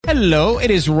Hello, it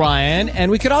is Ryan,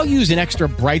 and we could all use an extra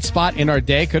bright spot in our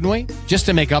day, couldn't we? Just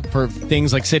to make up for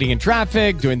things like sitting in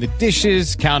traffic, doing the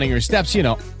dishes, counting your steps, you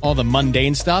know, all the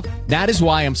mundane stuff. That is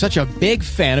why I'm such a big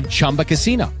fan of Chumba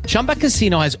Casino. Chumba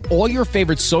Casino has all your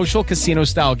favorite social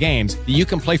casino-style games that you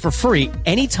can play for free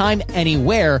anytime,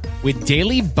 anywhere with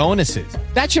daily bonuses.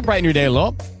 That should brighten your day a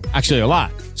little. Actually, a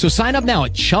lot. So sign up now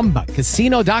at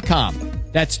ChumbaCasino.com.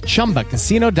 That's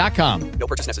ChumbaCasino.com. No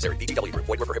purchase necessary. VGW Group.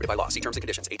 Void where prohibited by law. See terms and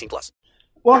conditions. 18+.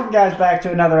 Welcome, guys, back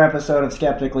to another episode of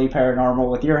Skeptically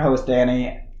Paranormal with your host,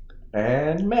 Danny.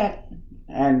 And Matt.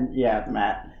 And, yeah,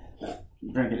 Matt.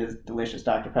 Drinking his delicious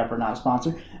Dr. Pepper, not a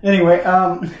sponsor. Anyway,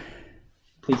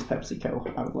 please,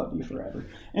 PepsiCo. I would love you forever.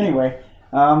 Anyway,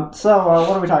 so what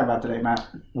are we talking about today, Matt?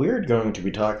 We're going to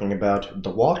be talking about the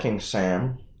Walking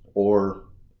Sam, or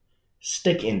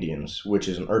Stick Indians, which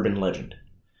is an urban legend.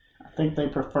 I think they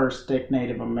prefer stick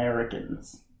Native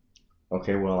Americans.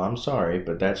 Okay, well, I'm sorry,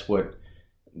 but that's what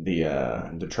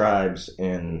the tribes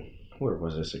in... Where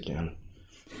was this again?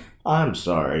 I'm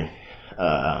sorry.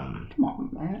 Come on,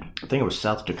 man. I think it was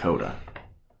South Dakota.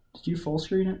 Did you full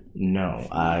screen it? No,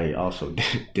 I also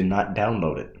did not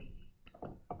download it.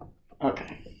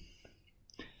 Okay.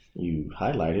 You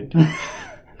highlighted.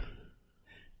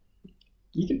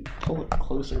 You can pull it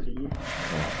closer to you.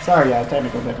 Sorry,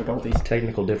 technical difficulties.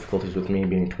 Technical difficulties with me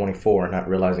being 24 and not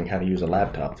realizing how to use a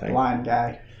laptop thing. Blind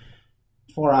guy.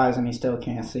 4 eyes and he still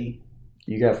can't see.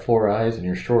 You got 4 eyes and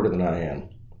you're shorter than I am.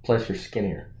 Plus you're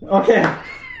skinnier. Okay,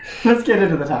 let's get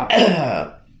into the topic.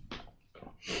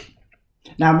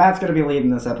 Now, Matt's going to be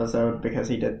leading this episode because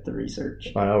he did the research.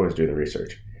 I always do the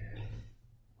research.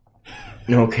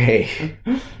 Okay.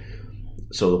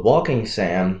 So the Walking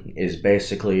Sam is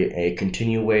basically a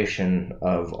continuation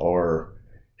of our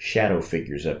Shadow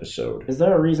Figures episode. Is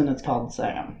there a reason it's called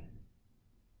Sam?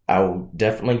 I'll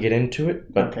definitely get into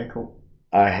it, but okay, cool.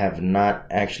 I have not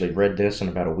actually read this in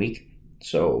about a week,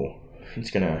 so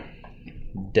it's going to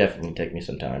definitely take me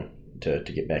some time to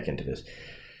get back into this.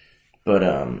 But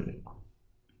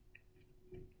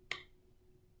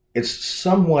it's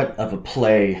somewhat of a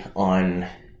play on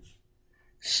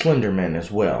Slenderman as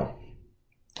well.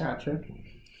 Gotcha.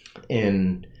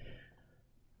 In,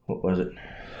 what was it?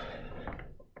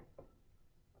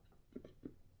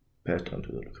 Passed on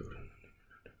to the Dakota.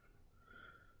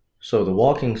 So the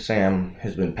Walking Sam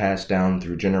has been passed down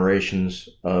through generations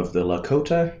of the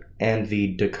Lakota and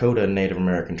the Dakota Native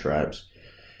American tribes.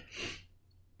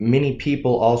 Many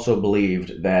people also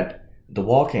believed that the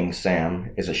Walking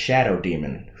Sam is a shadow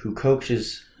demon who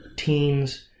coaches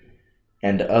teens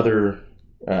and other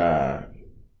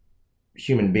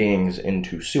human beings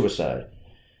into suicide.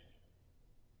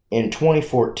 In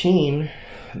 2014,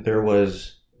 there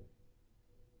was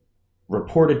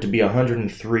reported to be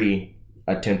 103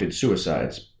 attempted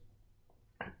suicides,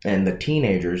 and the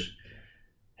teenagers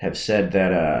have said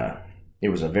that it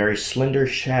was a very slender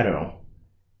shadow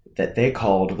that they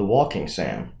called the Walking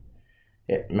Sam.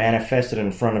 It manifested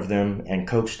in front of them and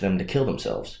coached them to kill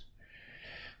themselves.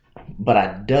 But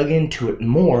I dug into it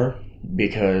more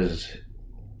because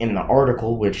in the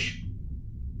article, which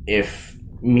if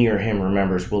me or him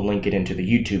remembers, we'll link it into the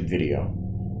YouTube video.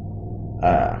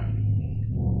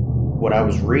 What I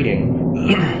was reading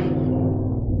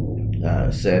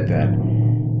said that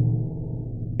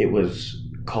it was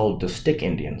called the Stick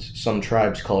Indians. Some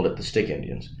tribes called it the Stick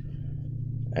Indians.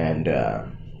 And now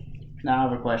I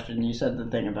have a question. You said the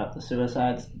thing about the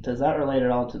suicides. Does that relate at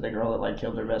all to the girl that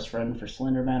killed her best friend for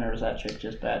Slenderman, or is that chick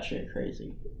just batshit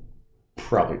crazy?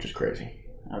 Probably just crazy.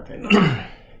 Okay.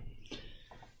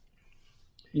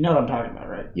 You know what I'm talking about,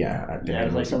 right? Yeah, I think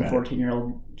it was some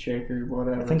 14-year-old chick or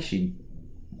whatever. I think she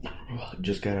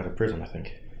just got out of prison, I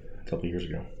think, a couple years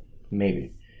ago.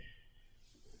 Maybe.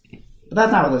 But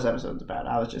that's not what this episode's about.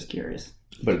 I was just curious.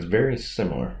 But it's very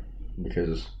similar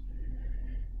because,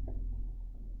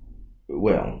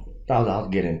 well, I'll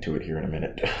get into it here in a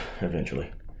minute, eventually.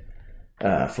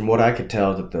 From what I could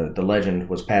tell, that the legend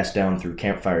was passed down through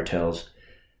campfire tales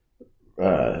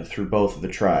through both of the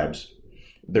tribes.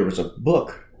 There was a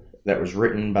book that was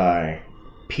written by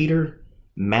Peter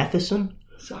Matheson.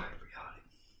 Sorry, I forgot it.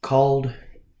 Called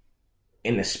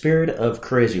In the Spirit of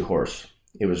Crazy Horse.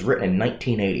 It was written in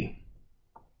 1980.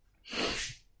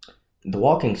 The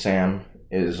Walking Sam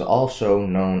is also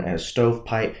known as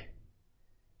Stovepipe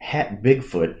Hat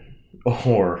Bigfoot,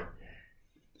 or,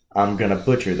 I'm gonna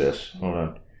butcher this, hold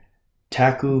on,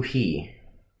 Taku-He.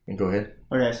 Go ahead.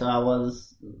 Okay, so I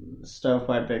was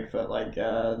Stovepipe Bigfoot, like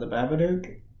the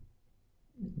Babadook?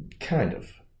 Kind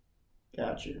of.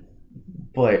 Got you.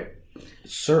 But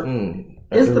certain...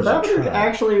 Is there the was a Babadook tribe.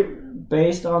 actually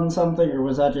based on something, or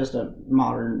was that just a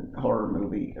modern horror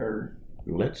movie? Or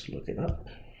Let's look it up.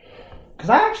 because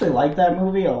I actually like that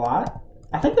movie a lot.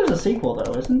 I think there's a sequel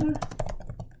though, isn't there?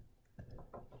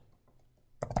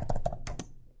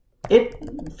 It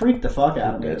freaked the fuck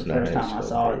out of me That's the not first time I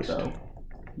saw it, based. though.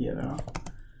 You know.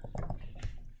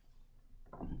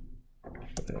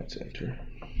 Let's enter.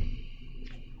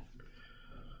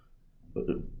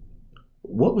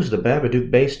 What was the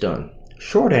Babadook based on?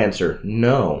 Short answer,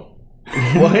 no.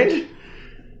 What? It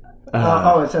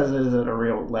says is it a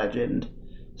real legend?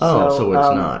 So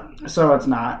it's not. So it's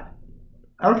not.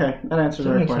 Okay, that answers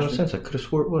That our makes no question. sense. I could have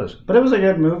swore it was. But it was a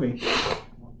good movie.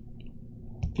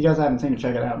 If you guys haven't seen it,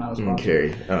 check it out. Not a sponsor.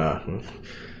 Okay.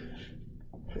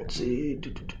 Let's see.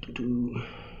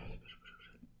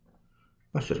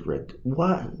 I should have read.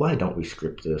 Why don't we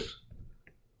script this?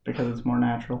 Because it's more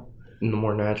natural.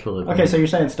 More natural. Okay, so you're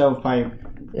saying stovepipe.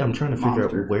 Yeah, I'm trying to figure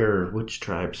Monster. out which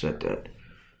tribe said that.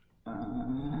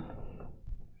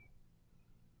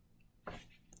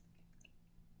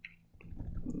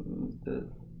 The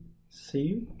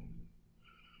Sioux?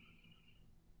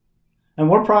 And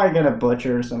we're probably going to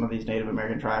butcher some of these Native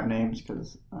American tribe names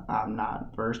because I'm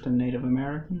not versed in Native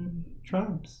American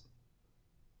tribes.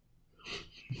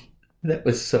 That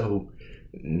was so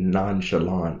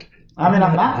nonchalant. I mean,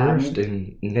 I'm not. versed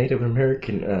in Native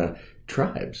American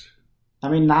tribes. I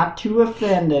mean, not to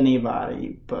offend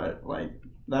anybody, but, like,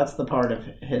 that's the part of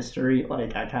history,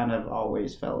 like, I kind of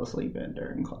always fell asleep in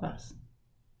during class.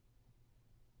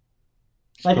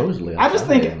 Like, Supposedly, I just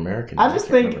think- Native American. I just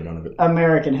can't think remember none of it.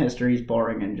 American history is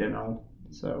boring in general,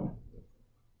 so...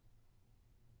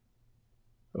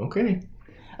 Okay.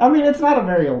 I mean, it's not a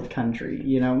very old country,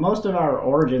 you know. Most of our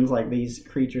origins, like these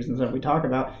creatures and stuff we talk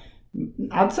about,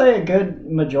 I'd say a good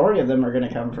majority of them are going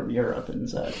to come from Europe and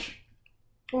such.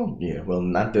 Oh, yeah. Well,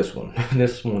 not this one.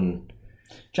 This one...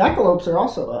 Jackalopes are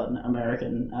also an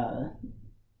American.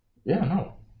 Yeah,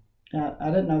 no. I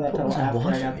didn't know that What till was I after I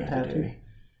watching got the the other tattoo. day?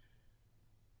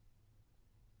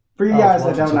 For you I was guys that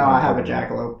watching don't know, I have a something.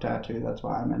 jackalope tattoo. That's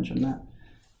why I mentioned that.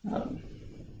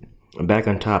 Back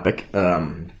on topic.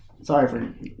 Sorry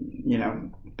for, you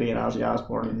know, being Ozzy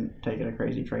Osbourne and taking a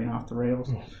crazy train off the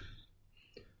rails.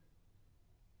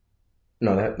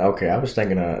 No, okay. I was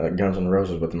thinking Guns N'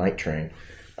 Roses with Night Train.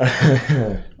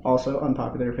 Also,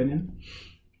 unpopular opinion: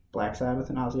 Black Sabbath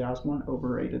and Ozzy Osbourne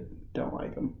overrated. Don't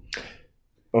like them.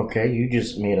 Okay, you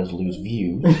just made us lose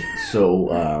views. So,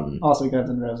 Also, Guns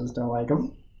N' Roses, don't like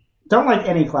them. Don't like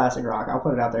any classic rock. I'll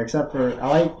put it out there, except for I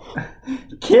like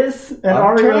Kiss and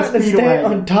I'm REO trying to stay Speedwagon.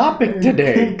 on topic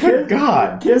today. Good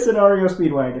God. Kiss and REO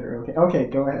Speedwagon are okay. Okay,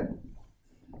 go ahead.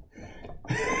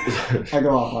 I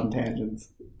go off on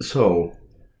tangents. So,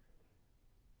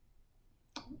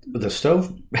 the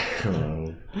stove...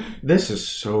 This is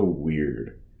so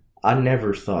weird. I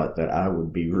never thought that I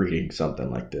would be reading something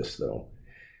like this, though,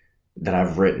 that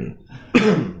I've written.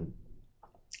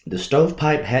 The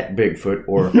stovepipe hat Bigfoot,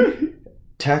 or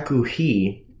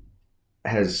Takuhi,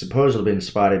 has supposedly been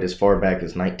spotted as far back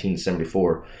as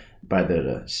 1974 by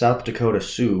the South Dakota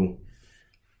Sioux.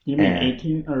 You mean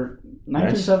And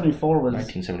 1974 was...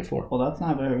 1974. Well, that's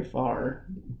not very far.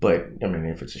 But, I mean,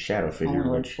 if it's a shadow figure, Only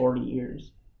like which... 40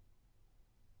 years.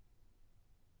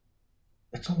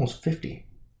 That's almost 50.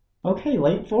 Okay,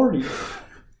 late 40s.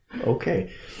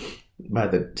 Okay. By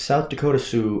the South Dakota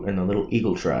Sioux and the Little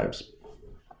Eagle tribes.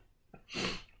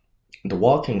 The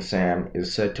Walking Sam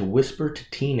is said to whisper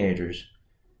to teenagers,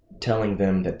 telling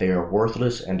them that they are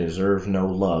worthless and deserve no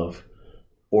love,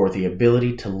 or the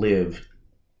ability to live,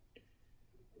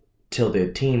 till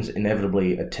the teens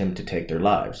inevitably attempt to take their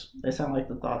lives. They sound like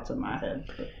the thoughts in my head.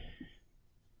 But...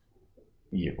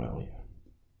 Yeah, well,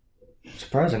 yeah.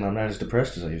 Surprisingly, I'm not as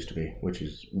depressed as I used to be, which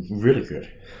is really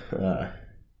good. The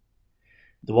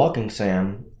Walking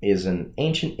Sam is an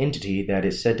ancient entity that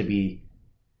is said to be...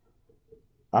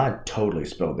 I totally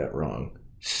spelled that wrong.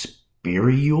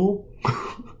 Spiritual?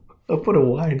 I put a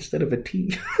Y instead of a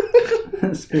T.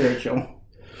 Spiritual.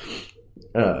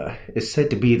 Is said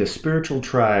to be the spiritual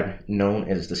tribe known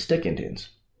as the Stick Indians.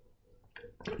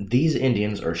 These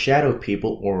Indians are shadow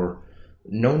people, or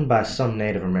known by some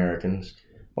Native Americans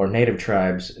or Native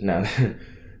tribes. Now,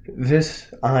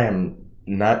 I am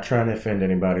not trying to offend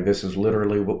anybody. This is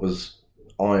literally what was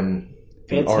on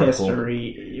the It's article.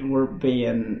 history. We're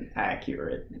being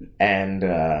accurate. And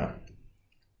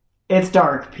It's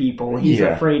dark people. He's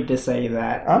Yeah. afraid to say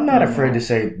that. I'm not you afraid know. to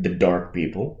say the dark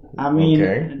people. I mean,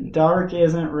 Okay. dark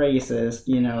isn't racist.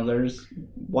 You know, there's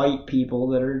white people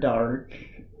that are dark,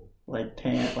 like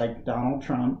Donald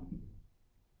Trump.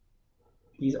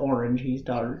 He's orange. He's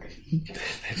dark.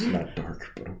 That's not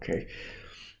dark, but okay.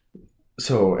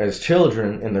 So, as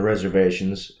children in the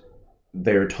reservations,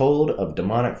 they're told of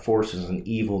demonic forces and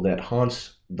evil that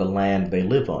haunts the land they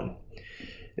live on.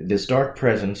 This dark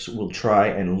presence will try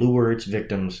and lure its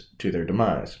victims to their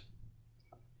demise.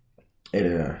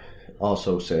 It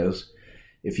also says,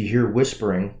 if you hear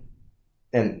whispering,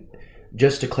 and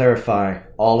just to clarify,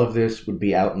 all of this would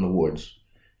be out in the woods,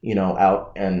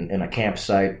 out in a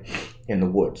campsite in the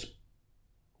woods.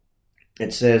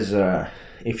 It says,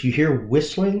 if you hear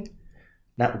whistling,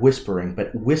 not whispering,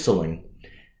 but whistling,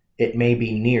 it may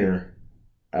be near.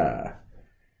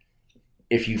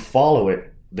 If you follow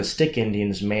it, the Stick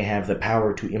Indians may have the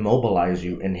power to immobilize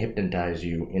you and hypnotize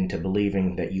you into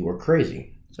believing that you are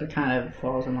crazy. So it kind of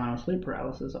falls in line with sleep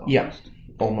paralysis almost. Yeah,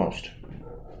 almost.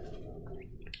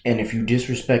 And if you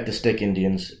disrespect the Stick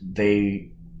Indians,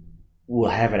 they will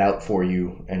have it out for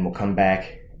you and will come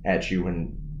back at you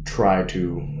and try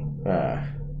to...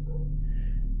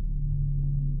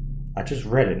 I just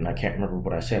read it and I can't remember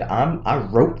what I said. I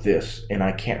wrote this and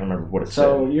I can't remember what it said.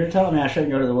 So you're telling me I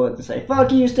shouldn't go to the woods and say,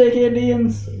 "Fuck you, Stick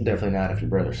Indians"? Definitely not if your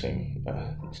brother's sing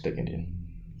Stick Indian.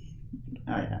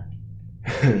 Oh yeah.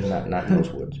 not in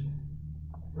those woods.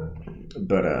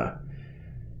 But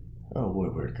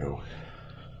where'd it go?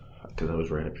 Because I was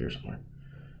right up here somewhere.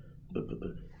 But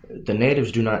the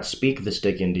natives do not speak the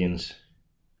Stick Indians.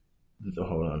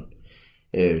 Hold on.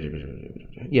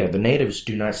 Yeah, the natives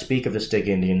do not speak of the Stick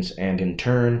Indians, and in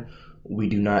turn, we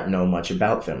do not know much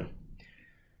about them.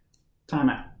 Time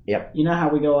out. Yep. You know how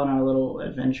we go on our little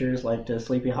adventures, like to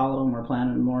Sleepy Hollow, and we're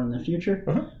planning more in the future?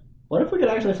 Uh-huh. What if we could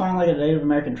actually find like a Native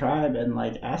American tribe and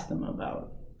like ask them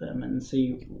about them and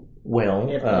see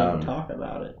if they talk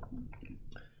about it?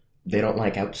 They don't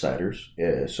like outsiders,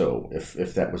 so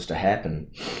if that was to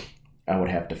happen, I would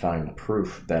have to find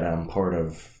proof that I'm part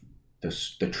of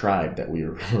the tribe that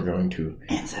we're going to.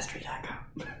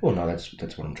 Ancestry.com. Well, no, that's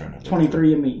what I'm trying to.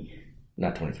 23andMe.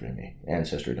 Not 23andMe.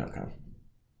 Ancestry.com.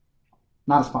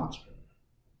 Not a sponsor.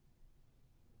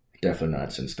 Definitely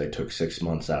not, since they took 6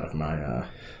 months out of my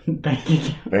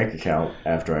bank account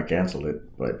after I canceled it.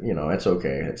 But it's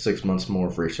okay. It's 6 months more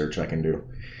of research I can do.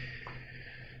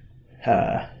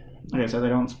 Okay, so they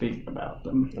don't speak about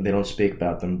them. They don't speak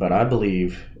about them, but I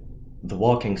believe the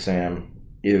Walking Sam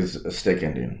is a Stick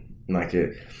Indian. Like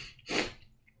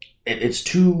it's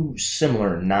too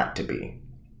similar not to be.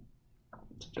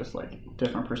 It's just like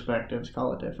different perspectives,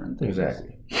 call it different things.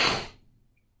 Exactly.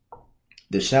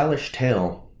 The Salish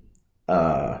tell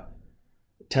a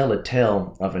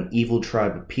tale of an evil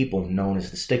tribe of people known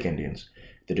as the Stick Indians.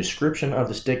 The description of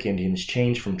the Stick Indians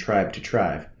changed from tribe to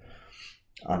tribe.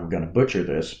 I'm going to butcher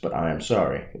this, but I am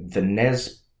sorry. The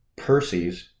Nez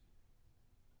Perces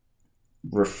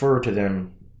refer to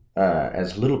them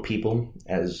as little people,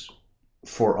 as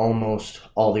for almost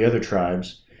all the other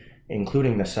tribes,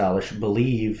 including the Salish,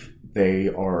 believe they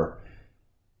are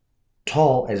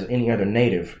tall as any other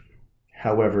native.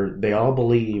 However, they all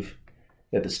believe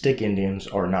that the Stick Indians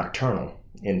are nocturnal,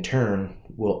 in turn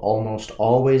will almost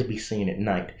always be seen at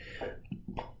night,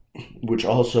 which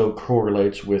also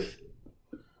correlates with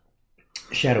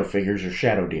shadow figures or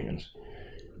shadow demons,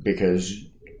 because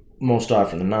most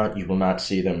often than not, you will not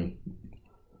see them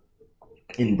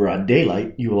in broad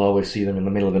daylight. You will always see them in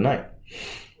the middle of the night.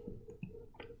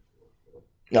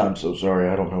 I'm so sorry,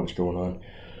 I don't know what's going on.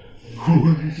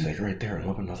 It's like right there, I'm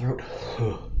up in my throat.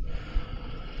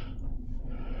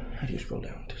 How do you scroll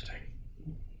down this thing?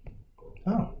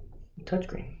 Oh,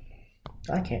 touchscreen.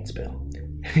 I can't spell.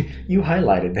 You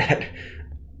highlighted that.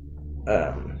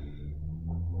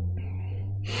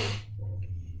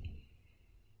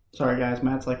 Sorry guys,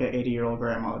 Matt's like an 80-year-old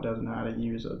grandma that doesn't know how to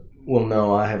use it. Well,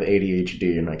 no, I have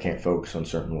ADHD and I can't focus on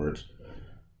certain words.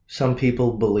 Some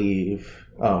people believe...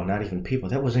 Oh, not even people.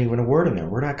 That wasn't even a word in there.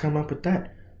 Where'd I come up with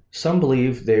that? Some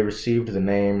believe they received the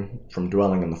name from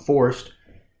dwelling in the forest.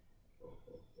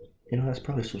 That's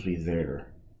probably supposed to be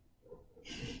there.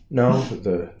 No,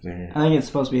 there. I think it's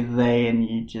supposed to be they, and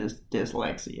you just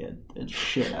dyslexia the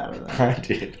shit out of that. I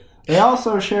did. They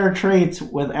also share traits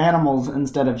with animals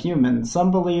instead of humans.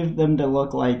 Some believe them to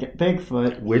look like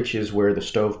Bigfoot. Which is where the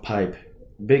stovepipe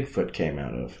Bigfoot came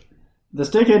out of. The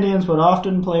Stick Indians would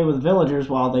often play with villagers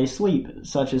while they sleep,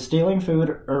 such as stealing food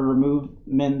or remove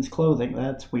men's clothing.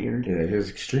 That's weird. Yeah, it is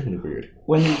extremely weird.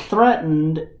 When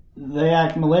threatened, they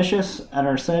act malicious and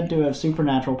are said to have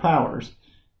supernatural powers.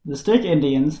 The Stick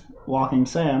Indians, Walking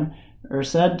Sam, are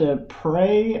said to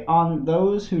prey on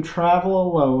those who travel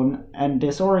alone and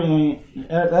disorient.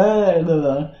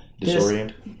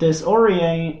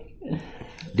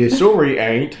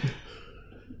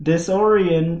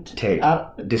 Disorientate.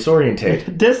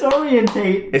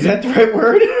 Disorientate. Is that the right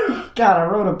word? God, I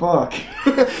wrote a book.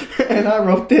 And I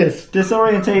wrote this.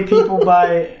 Disorientate people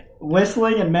by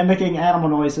whistling and mimicking animal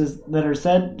noises that are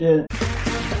said to...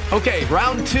 Okay,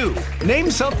 round 2. Name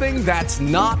something that's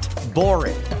not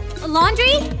boring. A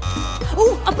laundry?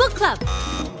 Ooh, a book club.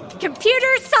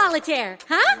 Computer solitaire,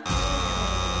 huh?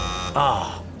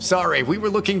 Ah, sorry, we were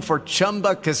looking for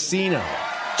Chumba Casino.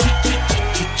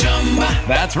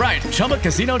 That's right,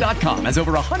 ChumbaCasino.com has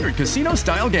over 100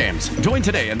 casino-style games. Join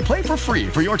today and play for free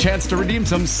for your chance to redeem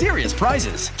some serious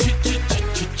prizes.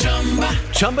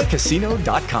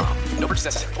 ChumbaCasino.com. No purchase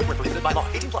necessary. Void where prohibited by law.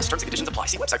 18 plus. Terms and conditions apply.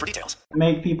 See website for details.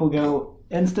 Make people go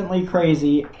instantly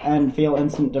crazy and feel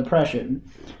instant depression,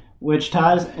 which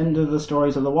ties into the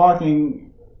stories of the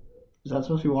Walking... Is that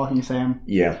supposed to be Walking Sam?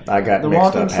 Yeah, I got the mixed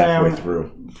Walking up halfway Sam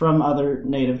through. From other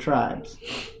native tribes.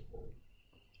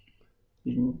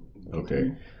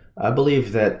 Okay. I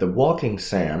believe that the Walking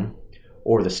Sam,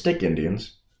 or the Stick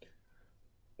Indians,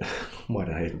 why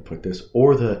did I even put this?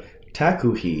 Or the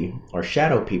Takuhi, are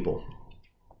shadow people.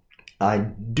 I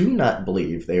do not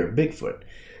believe they are Bigfoot.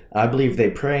 I believe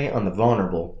they prey on the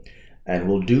vulnerable and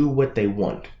will do what they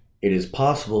want. It is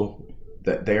possible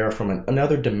that they are from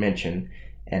another dimension,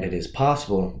 and it is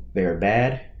possible they are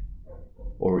bad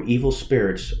or evil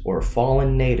spirits or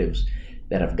fallen natives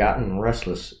that have gotten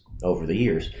restless over the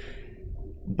years.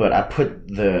 But I put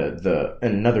the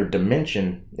another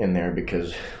dimension in there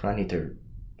because I need to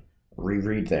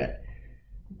reread that,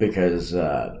 because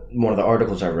one of the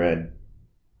articles I read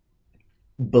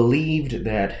believed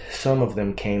that some of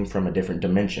them came from a different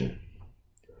dimension,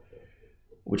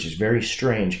 which is very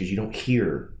strange because you don't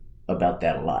hear about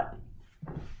that a lot.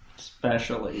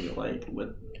 Especially, like,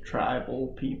 with tribal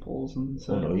peoples and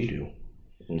such. Oh, no, you do.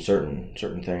 In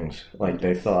certain things. Like,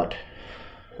 they thought...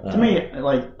 to me,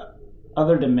 like,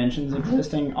 other dimensions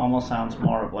existing almost sounds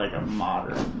more of, like, a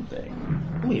modern thing.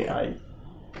 Oh, yeah. Like,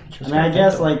 I mean, I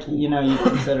guess, like, you know, you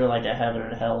consider, like, a heaven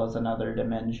or hell as another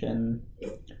dimension.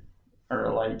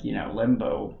 Or, like, you know,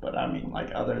 limbo. But, I mean, like,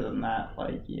 other than that,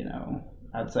 like, you know...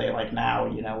 I'd say, like, now,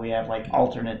 you know, we have, like,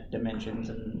 alternate dimensions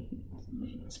and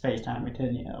space-time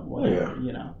continuum, whatever,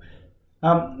 you know.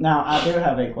 Now, I do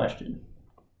have a question.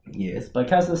 Yes.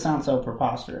 Because this sounds so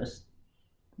preposterous,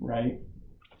 right?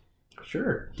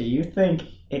 Sure. Do you think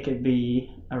it could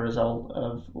be a result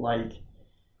of, like,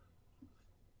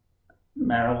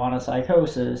 marijuana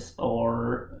psychosis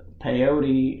or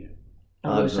peyote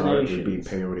hallucinations? It would be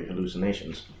peyote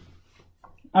hallucinations.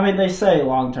 I mean, they say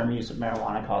long-term use of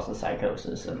marijuana causes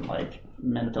psychosis and, like,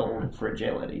 mental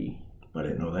fragility. I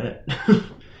didn't know that.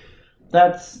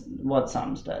 That's what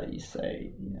some studies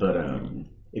say. But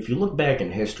if you look back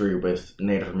in history with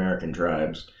Native American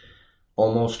tribes,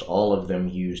 almost all of them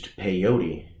used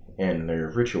peyote in their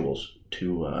rituals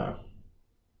to, at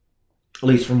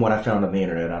least from what I found on the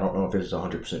internet, I don't know if this is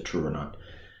 100% true or not,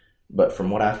 but from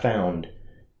what I found,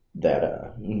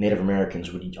 that Native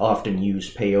Americans would often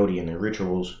use peyote in their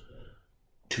rituals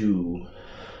to,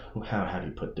 how do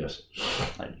you put this?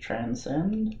 Like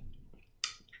transcend?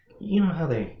 You know how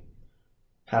they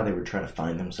would try to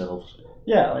find themselves?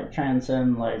 Yeah, like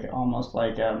transcend, like almost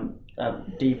like a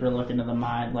deeper look into the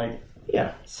mind, like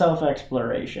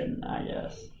self-exploration, I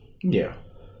guess. Yeah.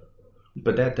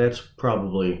 But that's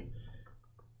probably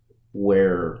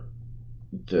where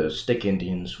the Stick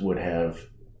Indians would have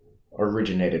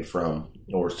originated from,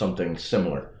 or something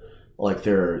similar. Like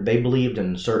they believed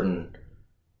in certain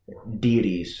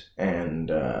deities, and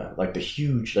like the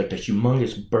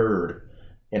humongous bird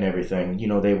and everything. You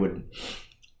know, they would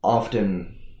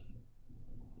often...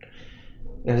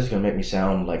 Now, this is going to make me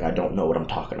sound like I don't know what I'm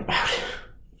talking about.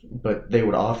 But they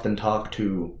would often talk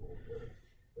to...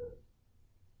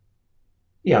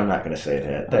 Yeah, I'm not going to say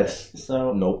that. That's...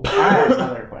 So, nope. I have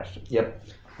another question. Yep.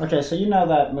 Okay, so you know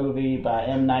that movie by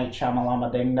M. Night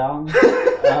Shyamalan Ding Dong?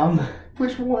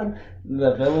 Which one?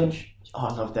 The Village? Oh,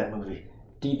 I love that movie.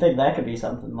 Do you think that could be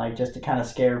something, like, just to kind of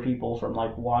scare people from,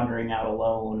 like, wandering out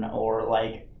alone, or,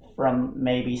 like, from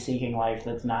maybe seeking life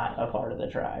that's not a part of the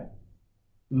tribe?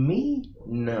 Me?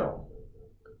 No.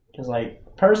 Because, like,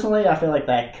 personally, I feel like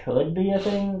that could be a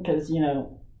thing, because, you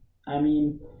know, I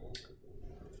mean,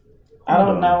 I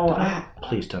don't know.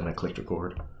 Please tell me I clicked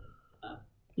record.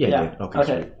 Yeah. You did. Okay.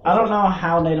 Okay. I don't know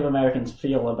how Native Americans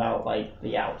feel about, like,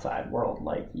 the outside world.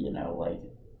 Like, you know, like,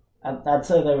 I'd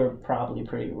say they were probably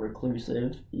pretty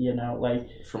reclusive, you know, like,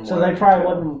 so they probably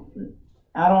wouldn't,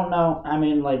 I don't know, I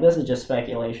mean, like, this is just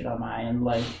speculation on my end,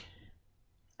 like,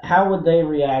 how would they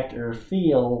react or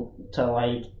feel to,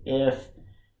 like, if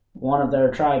one of their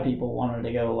tribe people wanted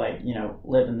to go, like, you know,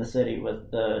 live in the city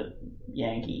with the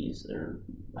Yankees or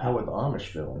how would the Amish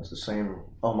feel? It's the same,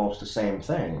 almost the same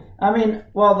thing. I mean,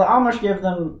 well, the Amish give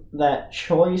them that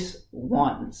choice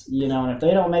once, and if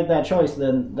they don't make that choice,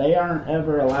 then they aren't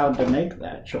ever allowed to make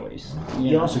that choice.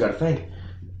 You also got to think,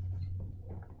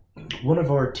 one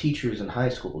of our teachers in high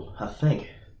school, I think,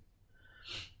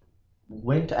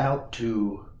 went out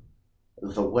to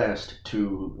the West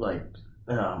to,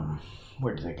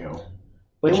 where did they go?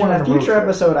 Which in a future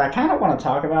episode, I kind of want to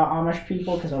talk about Amish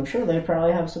people, because I'm sure they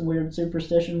probably have some weird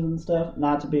superstitions and stuff.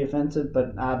 Not to be offensive,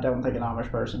 but I don't think an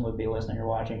Amish person would be listening or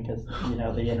watching, because,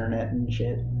 the internet and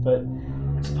shit. But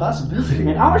it's a possibility. I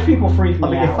mean, Amish people freak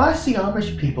me out. If I see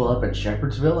Amish people up in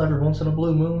Shepherdsville every once in a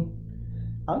blue moon,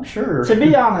 I'm sure. To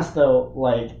be honest, though,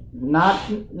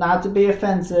 not to be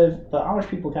offensive, but Amish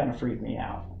people kind of freak me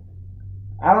out.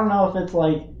 I don't know if it's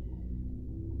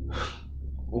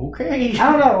okay.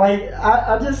 I don't know,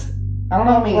 I don't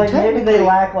know, maybe they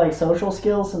lack, social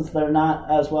skills since they're not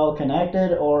as well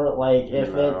connected, or, if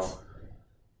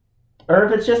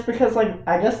it's just because,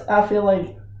 I guess I feel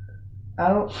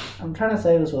I'm trying to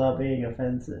say this without being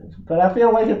offensive, but I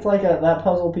feel like it's that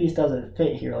puzzle piece doesn't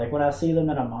fit here. When I see them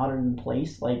in a modern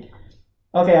place,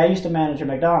 okay, I used to manage a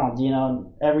McDonald's,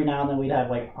 and every now and then we'd have,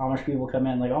 Amish people come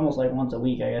in, almost, once a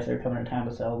week, I guess they're coming to town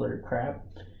to sell their crap.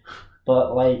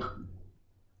 But,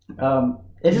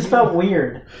 it just felt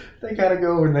weird. They gotta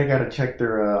go and they gotta check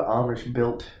their Amish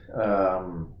built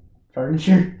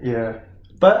furniture. Yeah.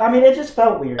 But I mean, it just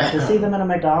felt weird to see them in a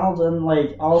McDonald's, and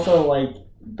also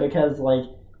because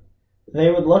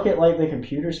they would look at the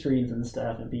computer screens and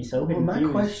stuff and be so confused.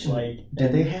 My question: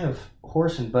 did they have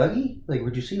horse and buggy?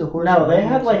 Would you see the horse? No, they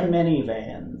had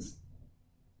minivans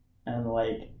and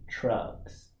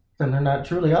trucks. Then they're not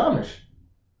truly Amish.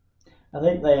 I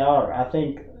think they are. I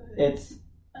think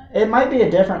it might be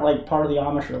a different part of the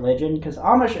Amish religion, because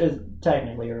Amish is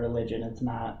technically a religion. It's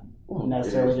not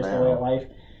necessarily just a way of life.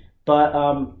 But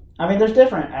I mean, there's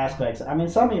different aspects. I mean,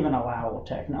 some even allow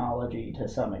technology to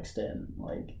some extent,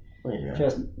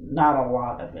 just not a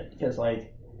lot of it, because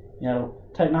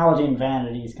technology and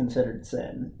vanity is considered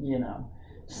sin.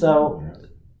 So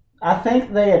I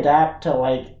think they adapt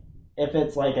to if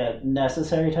it's a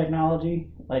necessary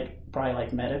technology, probably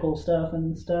medical stuff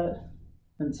and such.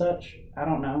 I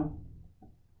don't know.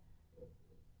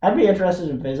 I'd be interested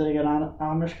in visiting an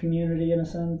Amish community in a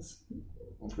sense.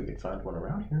 If we could find one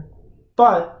around here.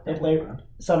 But if they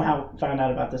somehow found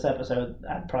out about this episode,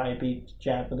 I'd probably be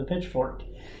jabbed with a pitchfork.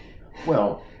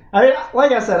 Well, I mean,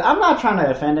 like I said, I'm not trying to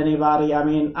offend anybody. I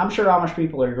mean, I'm sure Amish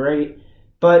people are great,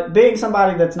 but being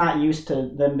somebody that's not used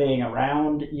to them being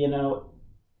around,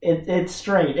 it's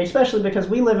strange, especially because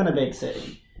we live in a big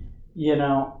city.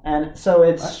 And so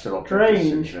it's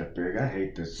strange. That big. I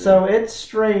hate this city. So it's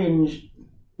strange,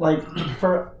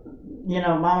 for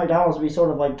my McDonald's to be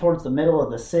sort of towards the middle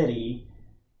of the city,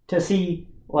 to see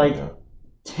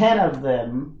 10 of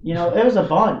them. It was a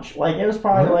bunch. It was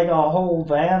probably a whole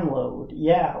van load.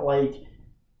 Yeah,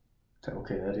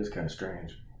 okay, that is kind of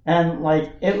strange. And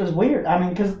it was weird. I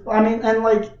mean,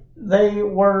 they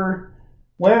were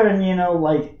wearing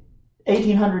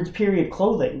 1800s period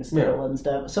clothing still and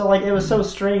stuff. So it was so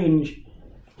strange,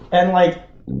 and I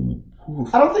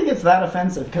don't think it's that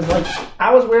offensive, because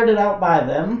I was weirded out by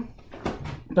them,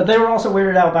 but they were also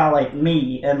weirded out by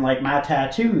me and my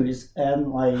tattoos and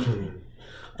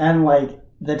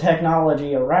the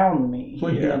technology around me.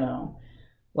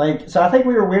 So I think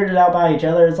we were weirded out by each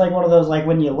other. It's one of those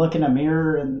when you look in a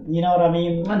mirror, and you know what I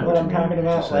mean? I know what I'm talking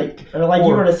about? Or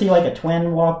you were to see a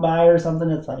twin walk by or something,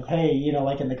 it's hey,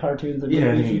 in the cartoons and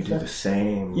movies you and do the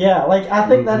same. Yeah, I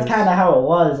think that's kind of how it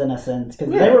was in a sense,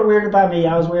 because they were weirded by me,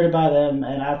 I was weirded by them,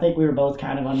 and I think we were both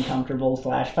kind of uncomfortable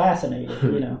 /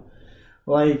 fascinated,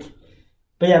 But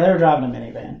yeah, they were driving a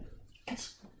minivan.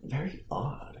 It's very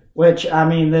odd. Which, I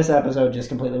mean, this episode just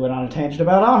completely went on a tangent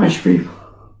about Amish people.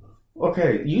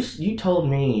 Okay, you told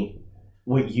me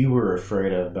what you were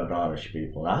afraid of about Amish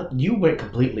people. You went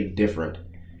completely different.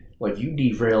 You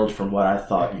derailed from what I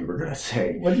thought you were going to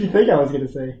say. What do you think I was going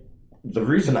to say? The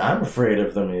reason I'm afraid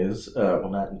of them is,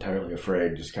 not entirely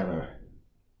afraid, just kind of...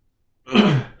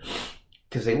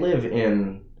 Because they live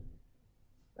in...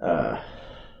 I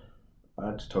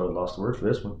just totally lost the word for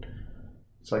this one.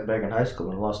 It's back in high school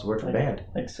when I lost the word for band.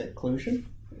 Seclusion?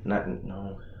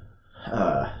 No.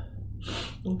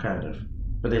 Kind of.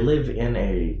 But they live in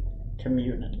a...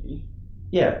 community.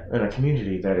 Yeah, in a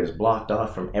community that is blocked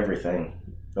off from everything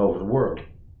over the world.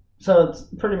 So it's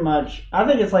pretty much... I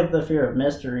think it's the fear of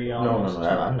mystery almost. No,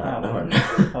 I'm not.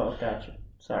 Oh, gotcha.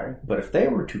 Sorry. But if they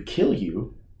were to kill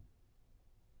you,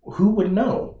 who would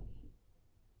know?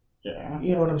 Yeah.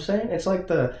 You know what I'm saying? It's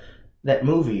that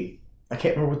movie, I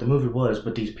can't remember what the movie was,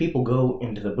 but these people go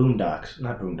into the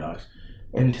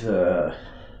into the...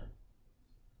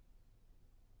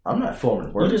 I'm not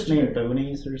forming words. You just mean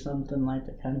boonies or something, like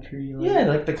the country? Like... Yeah,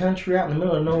 like the country out in the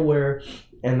middle of nowhere,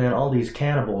 and then all these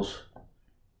cannibal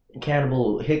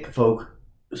hick folk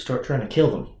start trying to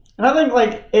kill them. And I think,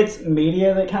 like, it's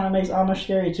media that kind of makes Amish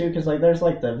scary, too, because, like, there's,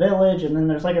 like, The Village, and then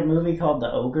there's, like, a movie called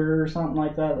The Ogre or something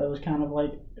like that was kind of,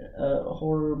 like, a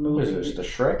horror movie. What is this, the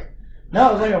Shrek? No,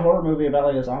 it was, like, a horror movie about,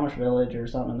 like, this Amish village or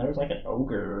something. There was, like, an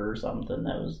ogre or something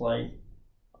that was, like,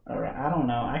 or, I don't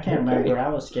know. I can't remember. I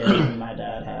was scared when my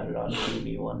dad had it on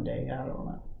TV one day. I don't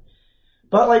know.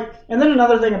 But, like, and then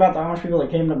another thing about the Amish people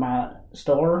that came to my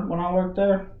store when I worked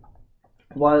there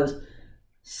was...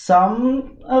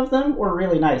 Some of them were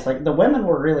really nice. Like, the women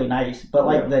were really nice, but,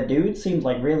 like, the dudes seemed,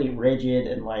 like, really rigid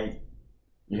and, like...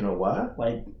 You know what?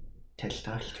 Like...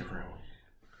 Testosterone.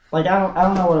 Like, I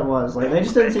don't know what it was. Like, they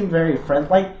just didn't seem very friendly.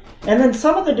 Like, and then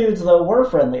some of the dudes, though, were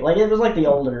friendly. Like, it was, like, the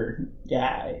older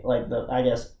guy. Like, the, I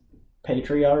guess,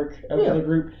 patriarch of the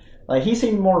group. Like, he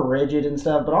seemed more rigid and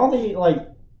stuff, but all the, like,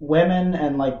 women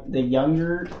and, like, the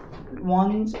younger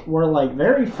ones were, like,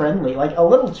 very friendly. Like, a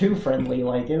little too friendly.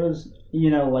 Like, it was... You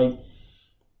know, like,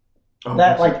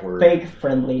 that, like, fake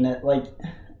friendliness, like,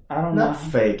 I don't know. Not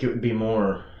fake, it would be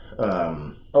more,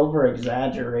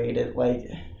 over-exaggerated, like,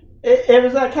 it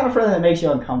was that kind of friendly that makes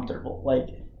you uncomfortable,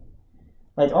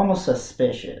 like, almost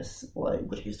suspicious, like.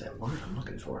 What is that word I'm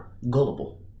looking for?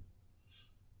 Gullible.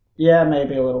 Yeah,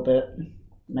 maybe a little bit.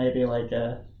 Maybe, like,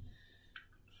 a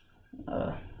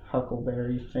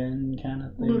Huckleberry Finn kind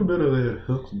of thing. A little bit of a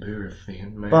Huckleberry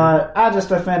Finn, man. But I just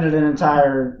offended an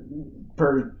entire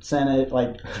percentage,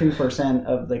 like 2%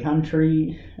 of the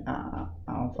country. I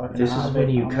don't fucking know. This is when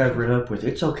you cover it up with,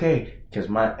 it's okay, because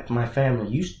my family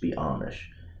used to be Amish.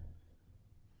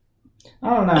 I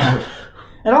don't know.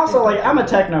 And also, like, I'm a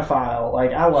technophile.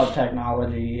 Like, I love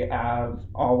technology. I've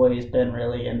always been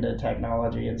really into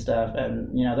technology and stuff.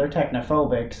 And, you know, they're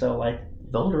technophobic, so, like...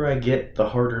 The older I get, the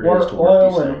harder it is to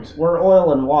work these things. We're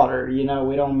oil and water, you know,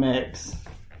 we don't mix.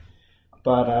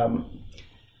 But,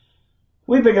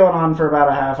 we've been going on for about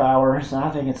a half hour, so I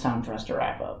think it's time for us to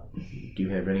wrap up. Do you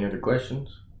have any other questions?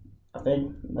 I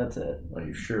think that's it. Are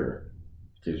you sure?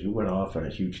 Because you went off on a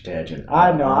huge tangent.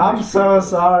 I know, I'm so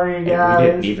sorry, guys. And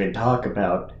we didn't even talk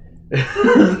about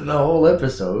the whole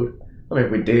episode. I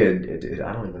mean, we did.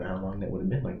 I don't even know how long that would have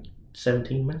been, like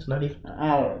 17 minutes, not even?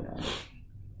 I don't know.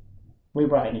 We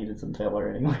probably needed some filler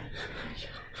anyway.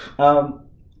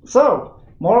 So,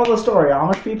 moral of the story,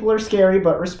 Amish people are scary,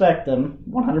 but respect them,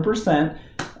 100%.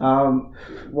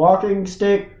 Walking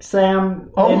stick,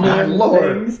 Sam, Indian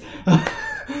things.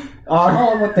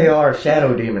 are what they are,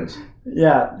 shadow demons.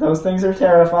 Yeah, those things are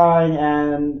terrifying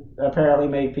and apparently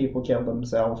make people kill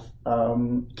themselves.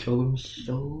 Kill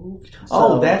themselves?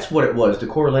 Oh, that's what it was. The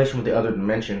correlation with the other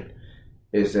dimension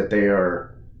is that they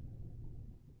are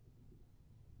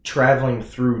traveling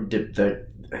through the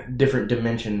different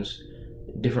dimensions,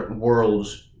 different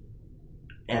worlds,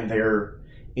 and they're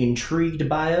intrigued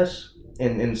by us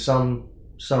in some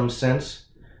sense,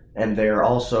 and they're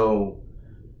also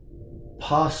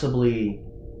possibly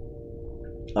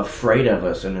afraid of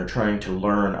us, and they're trying to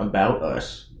learn about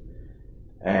us,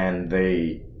 and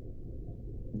they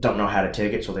don't know how to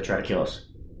take it, so they try to kill us.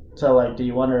 So, like, do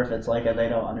you wonder if it's like they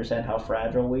don't understand how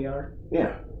fragile we are?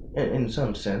 Yeah. In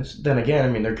some sense. Then again, I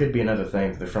mean, there could be another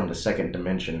thing. They're from the second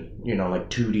dimension. You know, like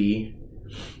 2D.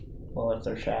 Well, if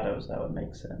they're shadows, that would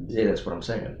make sense. Yeah, that's what I'm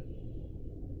saying.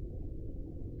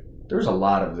 There's a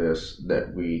lot of this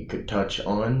that we could touch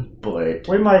on, but...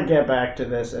 We might get back to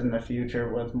this in the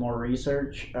future with more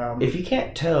research. If you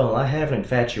can't tell, I have an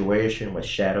infatuation with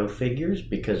shadow figures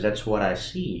because that's what I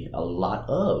see a lot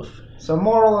of. So,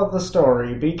 moral of the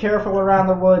story, be careful around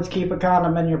the woods, keep a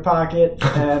condom in your pocket,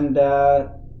 and,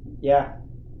 yeah.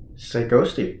 Say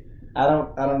ghosty. I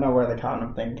don't know where the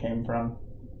condom thing came from.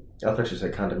 I thought you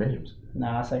said condominiums. No,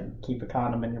 I said keep a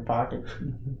condom in your pocket.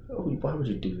 Oh, why would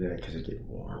you do that? Because it gets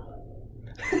warm.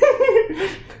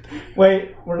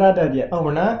 Wait, we're not done yet. Oh,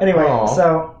 we're not? Anyway, Aww.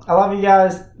 So I love you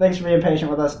guys. Thanks for being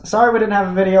patient with us. Sorry we didn't have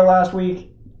a video last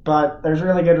week, but there's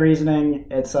really good reasoning.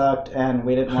 It sucked, and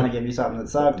we didn't want to give you something that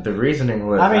sucked. The reasoning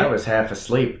was I was half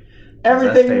asleep.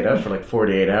 Everything. I stayed up for like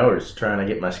 48 hours trying to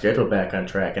get my schedule back on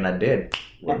track, and I did.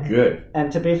 We're good.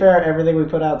 And to be fair, everything we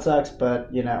put out sucks,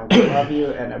 but, you know, we love you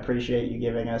and appreciate you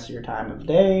giving us your time of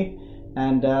day.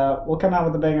 And we'll come out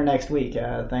with a banger next week.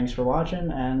 Thanks for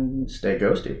watching, and... Stay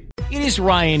ghosty. It is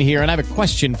Ryan here, and I have a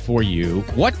question for you.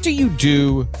 What do you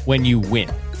do when you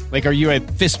win? Like, are you a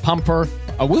fist pumper,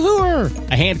 a woo-hooer,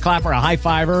 a hand clapper, a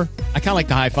high-fiver? I kind of like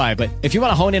the high five, but if you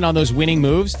want to hone in on those winning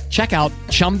moves, check out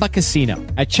Chumba Casino.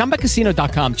 At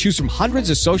ChumbaCasino.com, choose from hundreds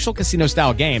of social casino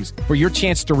style games for your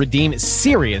chance to redeem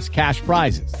serious cash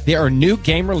prizes. There are new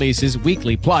game releases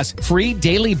weekly, plus free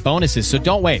daily bonuses. So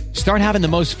don't wait. Start having the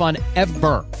most fun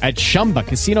ever at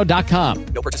ChumbaCasino.com.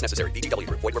 No purchase necessary. VGW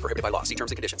Group. Void where prohibited by law. See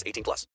terms and conditions. 18+.